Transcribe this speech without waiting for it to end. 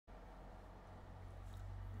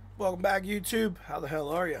Welcome back, YouTube. How the hell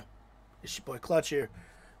are you? It's your boy Clutch here,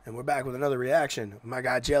 and we're back with another reaction. My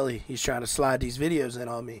guy Jelly, he's trying to slide these videos in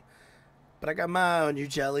on me, but I got my eye on you,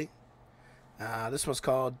 Jelly. This one's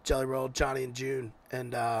called Jelly Roll, Johnny and June,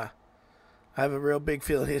 and I have a real big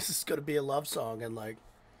feeling this is going to be a love song, and like,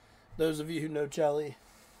 those of you who know Jelly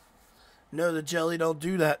know that Jelly don't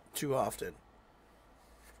do that too often.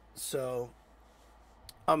 So,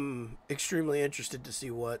 I'm extremely interested to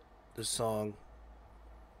see what this song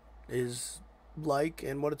is like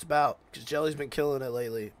and what it's about, because Jelly's been killing it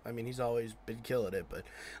lately. I mean, he's always been killing it, but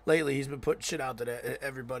lately he's been putting shit out that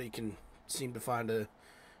everybody can seem to find a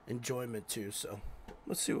enjoyment to. So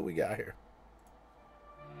let's see what we got here.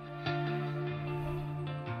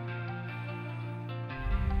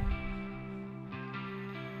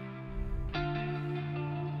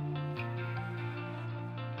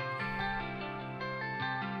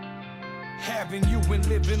 Having you and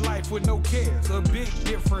living life with no cares, a big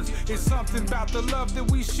difference. It's something about the love that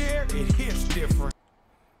we share, it hits different.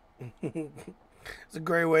 It's a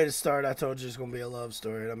great way to start. I told you it's going to be a love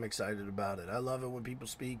story, and I'm excited about it. I love it when people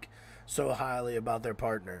speak so highly about their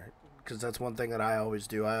partner, because that's one thing that I always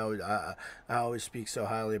do. I always speak so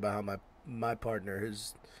highly about how my partner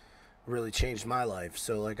has really changed my life.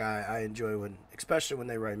 So like I enjoy when, especially when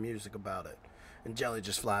they write music about it, and Jelly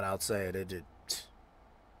just flat out say it.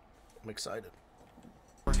 I'm excited.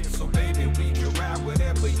 So baby, we can ride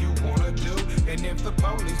whatever you wanna do. And if the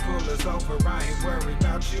police pull us over, I ain't worried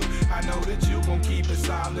about you. I know that you gon' keep it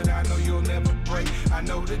solid. I know you'll never break. I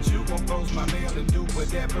know that you gon' post my mail and do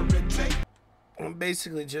whatever it takes. I'm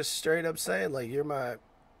basically just straight up saying, like, you're my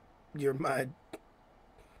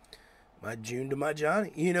June to my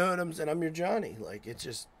Johnny. You know what I'm saying? I'm your Johnny. Like, it's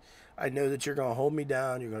just, I know that you're gonna hold me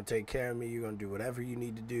down. You're gonna take care of me. You're gonna do whatever you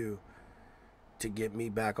need to do to get me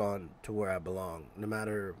back on to where I belong, no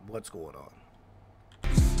matter what's going on.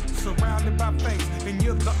 Surrounded by face, and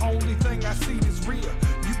you're the only thing I see that's real.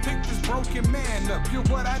 You picked this broken man up, you're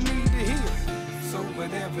what I need to hear. So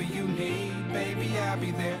whatever you need, baby, I'll be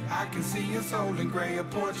there. I can see us holding gray, a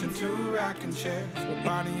porch and two rocking chairs.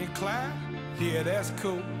 Bonnie and Clyde, yeah, that's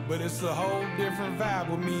cool, but it's a whole different vibe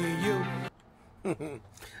with me and you.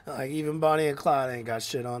 Like, even Bonnie and Clyde ain't got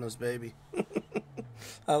shit on us, baby.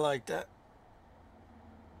 I like that.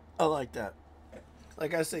 I like that.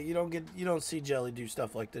 Like I say, you don't see Jelly do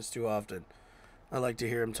stuff like this too often. I like to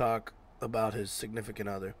hear him talk about his significant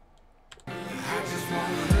other. I just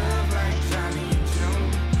want to love like Johnny and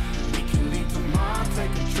June. We can leave tomorrow,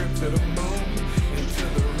 take a trip to the moon, into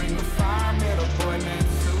the ring of fire, met a boy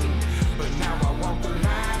named soon. But now I walk the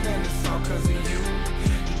line and it's all cause of you.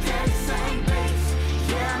 Daddy sang bass,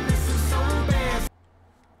 yeah, I miss him so bad.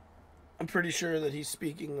 I'm pretty sure that he's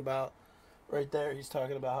speaking about, right there, he's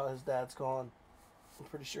talking about how his dad's gone. I'm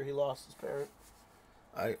pretty sure he lost his parent.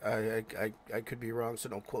 I could be wrong, so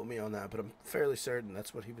don't quote me on that, but I'm fairly certain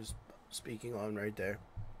that's what he was speaking on right there.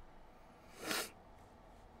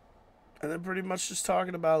 And then pretty much just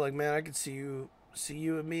talking about, like, man, I could see you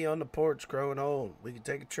and me on the porch growing old. We could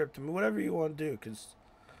take a trip to me, whatever you want to do, because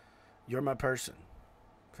you're my person,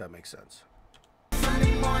 if that makes sense.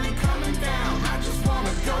 Sunday morning coming down, I just want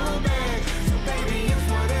to go back. So baby, it's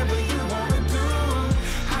whatever you want to do.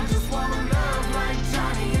 I just want to love like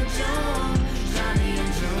Johnny and June. Johnny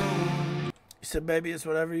and June. He said, baby, it's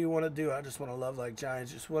whatever you want to do. I just want to love like Johnny.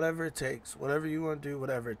 Just whatever it takes. Whatever you want to do,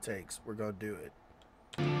 whatever it takes. We're going to do it.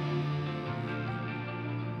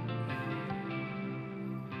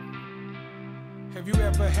 Have you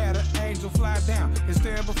ever had an angel fly down and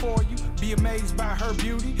stand before you, be amazed by her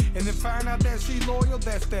beauty, and then find out that she loyal?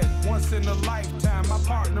 That's that once in a lifetime, my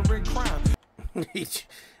partner in crime.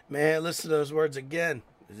 Man, listen to those words again.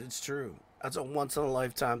 It's true. That's a once in a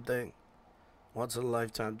lifetime thing. Once in a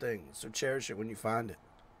lifetime thing. So cherish it when you find it.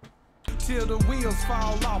 Till the wheels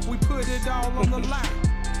fall off, we put it all on the line.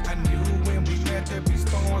 I knew when we met there'd be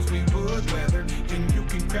storms we would weather, and you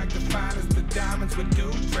can crack the finest of diamonds with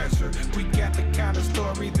due pressure. We got the kind of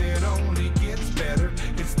story that only gets better.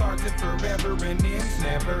 It starts it forever and ends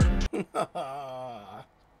never.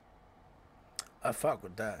 I fuck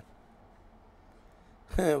with that.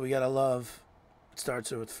 We gotta love. It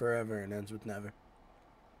starts with forever and ends with never.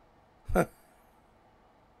 I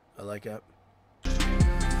like that.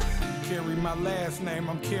 Carry my last name,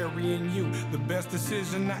 I'm carrying you. The best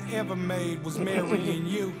decision I ever made was marrying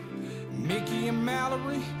you. Mickey and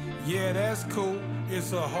Mallory, yeah, that's cool.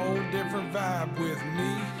 It's a whole different vibe with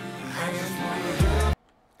me and you.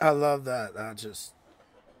 I love that. I just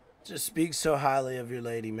speak so highly of your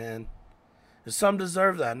lady, man. Some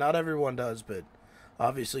deserve that. Not everyone does, but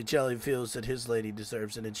obviously Jelly feels that his lady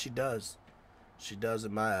deserves it, and she does. She does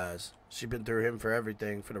in my eyes. She's been through him for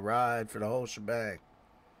everything, for the ride, for the whole shebang.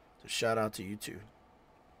 So shout out to you two.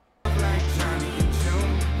 Like Johnny and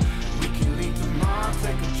June, we can leave tomorrow,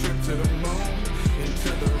 take a trip to the moon, into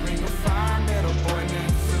the ring of fire, met a boy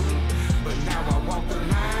named Sue, but now I walk the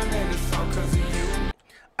line and it's all cause of you.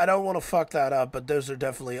 I don't want to fuck that up, but those are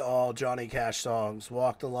definitely all Johnny Cash songs.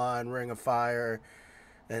 Walk the Line, Ring of Fire,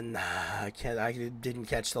 and I didn't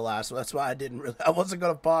catch the last one. That's why I wasn't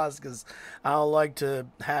going to pause, because I don't like to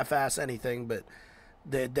half-ass anything, but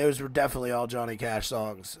those were definitely all Johnny Cash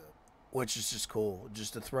songs, which is just cool.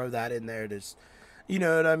 Just to throw that in there, just, you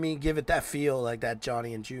know what I mean? Give it that feel, like that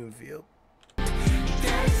Johnny and June feel.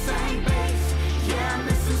 Daddy sang bass, yeah, I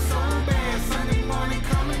miss it so bad. Sunday morning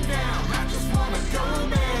coming down, I just wanna go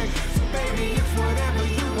back. So baby, it's whatever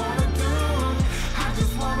you wanna do. I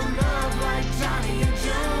just wanna love like Johnny and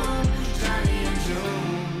June, Johnny and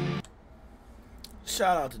June.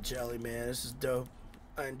 Shout out to Jelly, man. This is dope.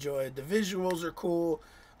 I enjoy it. The visuals are cool.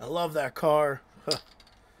 I love that car.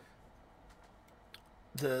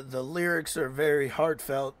 The lyrics are very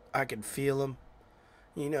heartfelt. I can feel them.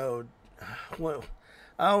 You know, well,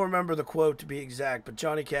 I don't remember the quote to be exact, but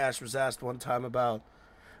Johnny Cash was asked one time about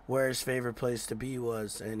where his favorite place to be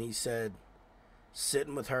was, and he said,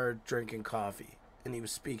 sitting with her drinking coffee. And he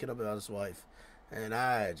was speaking about his wife. And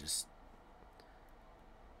I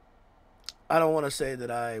don't want to say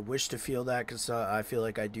that I wish to feel that, because I feel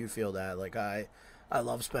like I do feel that. Like, I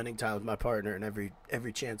love spending time with my partner, and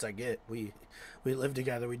every chance I get. We live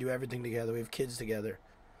together. We do everything together. We have kids together.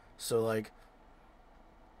 So, like,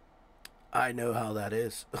 I know how that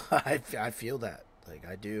is. I feel that. Like,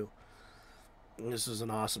 I do. And this is an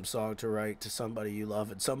awesome song to write to somebody you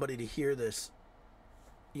love, and somebody to hear this,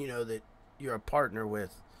 you know, that you're a partner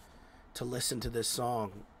with, to listen to this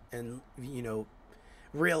song and, you know,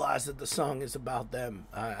 realize that the song is about them.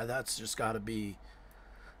 That's just got to be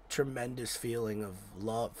tremendous feeling of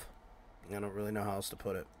love. I don't really know how else to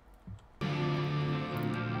put it.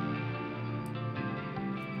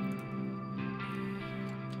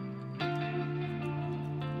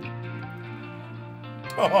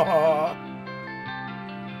 Oh.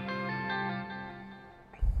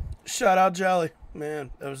 Shout out Jelly,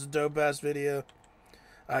 man. That was a dope ass video.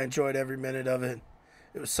 I enjoyed every minute of it.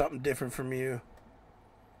 It was something different from you.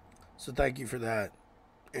 So thank you for that.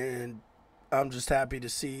 And I'm just happy to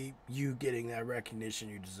see you getting that recognition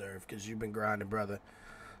you deserve, because you've been grinding, brother.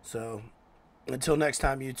 So until next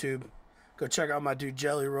time, YouTube, go check out my dude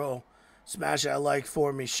Jelly Roll. Smash that like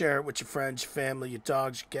for me. Share it with your friends, your family, your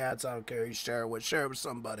dogs, your cats. I don't care who you share it with. Share it with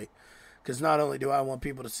somebody. Because not only do I want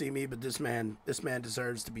people to see me, but this man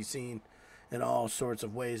deserves to be seen in all sorts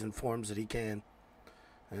of ways and forms that he can.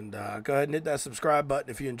 And go ahead and hit that subscribe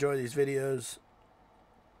button if you enjoy these videos.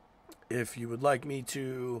 If you would like me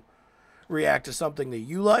to react to something that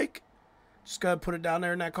you like, just go ahead and put it down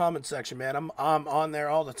there in that comment section, man. I'm on there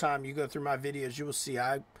all the time. You go through my videos, you will see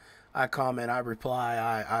I comment, I reply,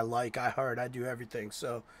 I like, I heart, I do everything.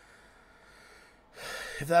 So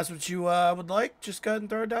if that's what you would like, just go ahead and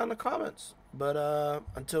throw it down in the comments. But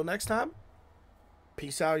until next time,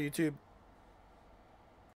 peace out, YouTube.